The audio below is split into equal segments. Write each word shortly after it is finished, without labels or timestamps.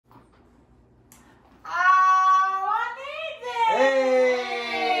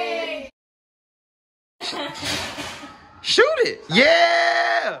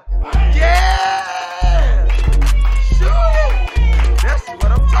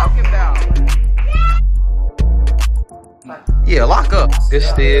Good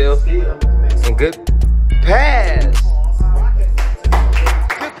steal. And good pass.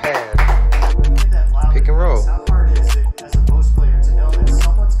 Good pass. Pick and roll.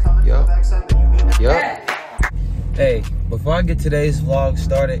 Yup. Hey, before I get today's vlog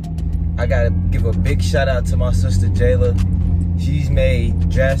started, I gotta give a big shout out to my sister Jayla. She's made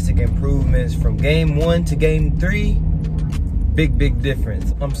drastic improvements from game 1 to game 3. Big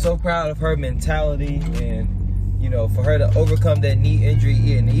difference. I'm so proud of her mentality, and you know, for her to overcome that knee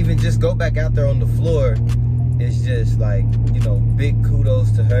injury and even just go back out there on the floor, it's just like, you know, big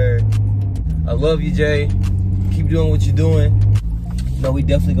kudos to her. I love you, Jay. Keep doing what you're doing. You know, we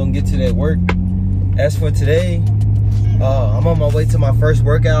definitely gonna get to that work. As for today, I'm on my way to my first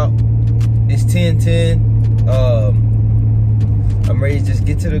workout. It's 10:10. I'm ready to just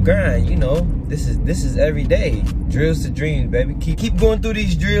get to the grind. You know, this is every day. Drills to dreams, baby. Keep going through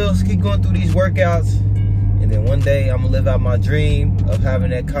these drills, keep going through these workouts, and then one day I'm gonna live out my dream of having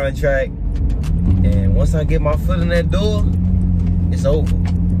that contract. And once I get my foot in that door, it's over.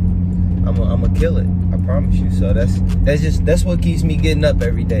 I'm gonna kill it. I promise you. So that's what keeps me getting up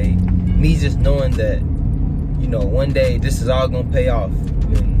every day. Me just knowing that, you know, one day this is all gonna pay off,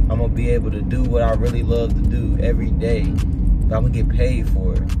 and I'm gonna be able to do what I really love to do every day. But I'm gonna get paid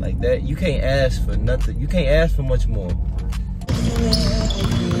for it. Like that, you can't ask for nothing. You can't ask for much more.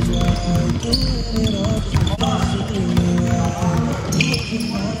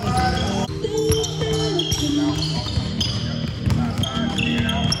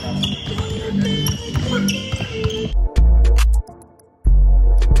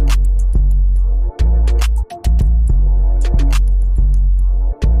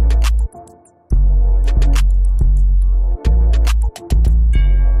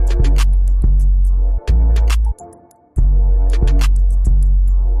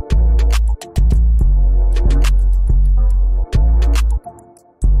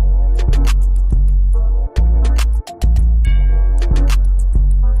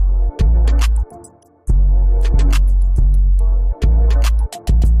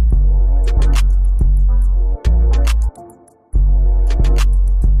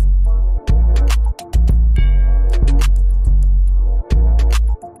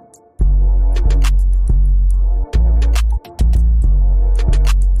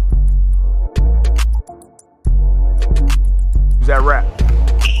 That rap.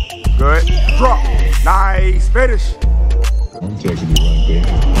 Good. Drop. Nice. Finish. I'm taking it right there.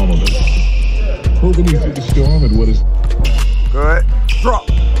 Almost. Poking you through the storm and what is. Good. Drop.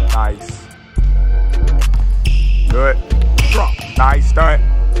 Nice. Good. Drop. Nice stunt.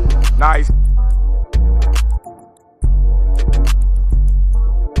 Nice.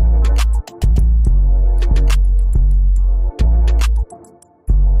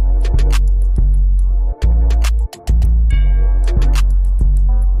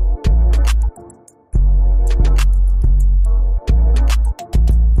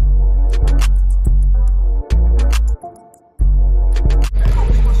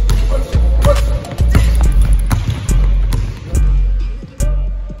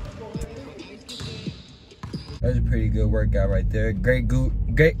 That was a pretty good workout right there. Great group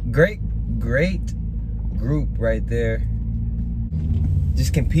right there.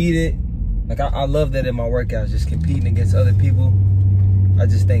 Just competed. Like I love that in my workouts, just competing against other people. I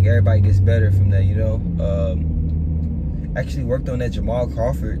just think everybody gets better from that, you know. Actually worked on that Jamal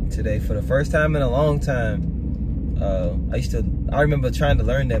Crawford today for the first time in a long time. I remember trying to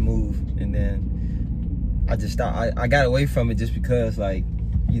learn that move, and then I just stopped. I got away from it just because, like,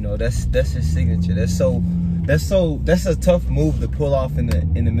 you know, that's his signature. That's a tough move to pull off in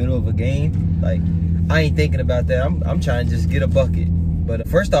the middle of a game. Like, I ain't thinking about that. I'm trying to just get a bucket. But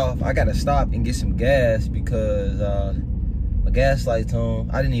first off, I gotta stop and get some gas because my gas light's on.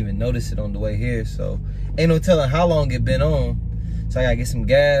 I didn't even notice it on the way here, so ain't no telling how long it been on. So I gotta get some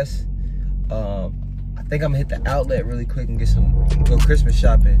gas. I think I'm gonna hit the outlet really quick and go Christmas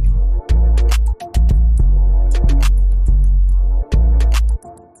shopping.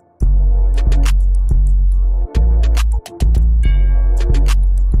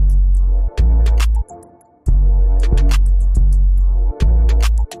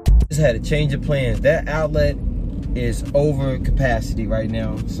 Just had a change of plans. That outlet is over capacity right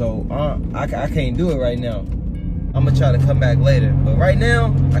now, so I can't do it right now. I'm gonna try to come back later, but right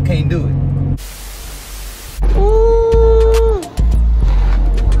now I can't do it. Ooh,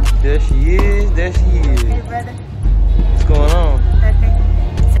 there she is. There she is. Hey, brother. What's going on?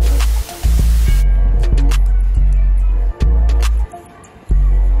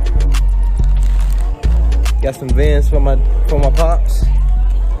 Got some Vans for my pops,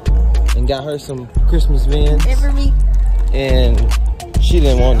 and got her some Christmas Vans. And for me. And She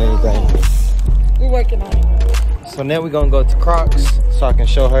didn't want anything. We're working on it. So now we're gonna go to Crocs so I can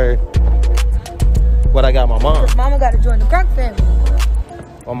show her what I got my mom. Cause mama gotta join the Croc family.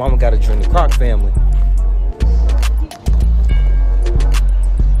 My mama gotta join the Croc family.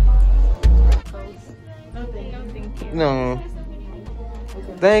 No.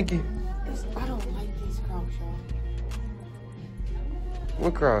 Thank you. I don't like these Crocs, y'all.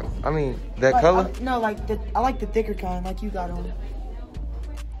 What Croc? I mean, that Like, color? no, like I like the thicker kind, like you got on.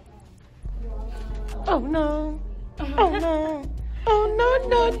 Oh no. Oh no. Oh no,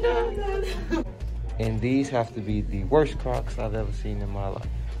 no, no. And these have to be the worst Crocs I've ever seen in my life.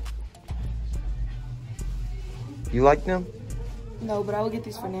 You like them? No, but I would get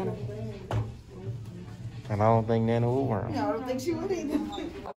these for Nana. And I don't think Nana will wear them. No, I don't think she would either.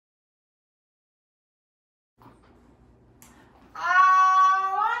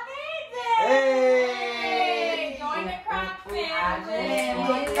 Hey! Join the Croc family.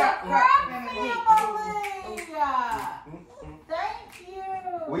 Thank you.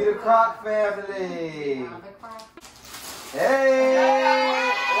 We the Croc family.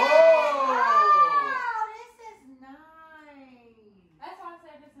 Hey! Oh! This is nice. That's why I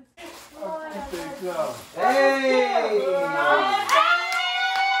said this is Hey!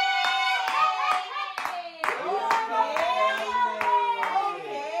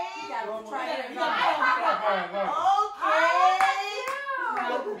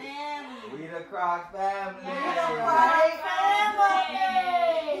 We the Croc family.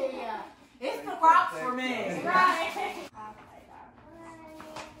 It's the Crocs for me.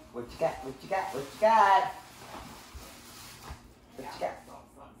 What you got? What you got? What you got? What you got?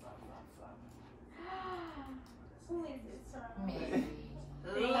 Who is this from? Me.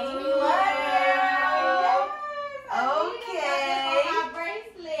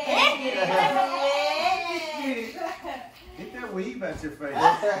 Get that weave out your face. It's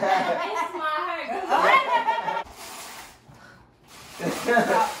my heart.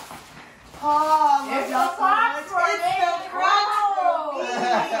 Oh, It's the Crocs for me.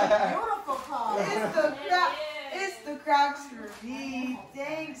 Beautiful Paul. It's the Crocs for me.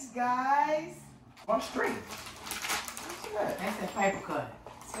 Thanks, guys. On straight. That's a paper cut.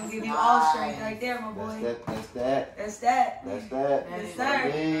 It's gonna give you all strength right there, my boy. That's that. That's that. That's that. Yes, That's sir.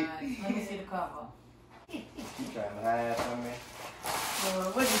 me. Let me see the cover. You trying to hide from me?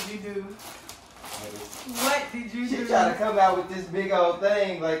 What did you do? What did you She do? tried to come out with this big old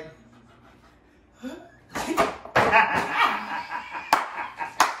thing like. She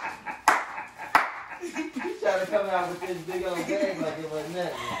tried to come out with this big old thing like it wasn't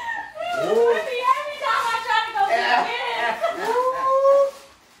nothing. Woo. Every time I try to go get Woo.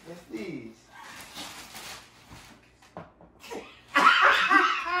 What's these?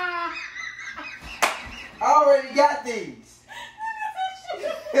 I already got these.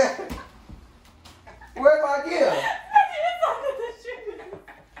 Where's my gift?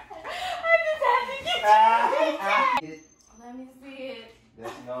 Let me see it.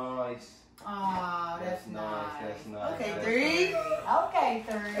 That's nice. Oh, That's nice. That's nice. Okay, That's 3. Okay,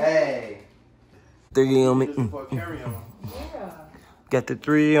 3. Hey. 3 on me. This is for carry on. Yeah. Got the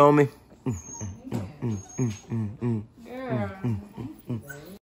 3 on me. Yeah.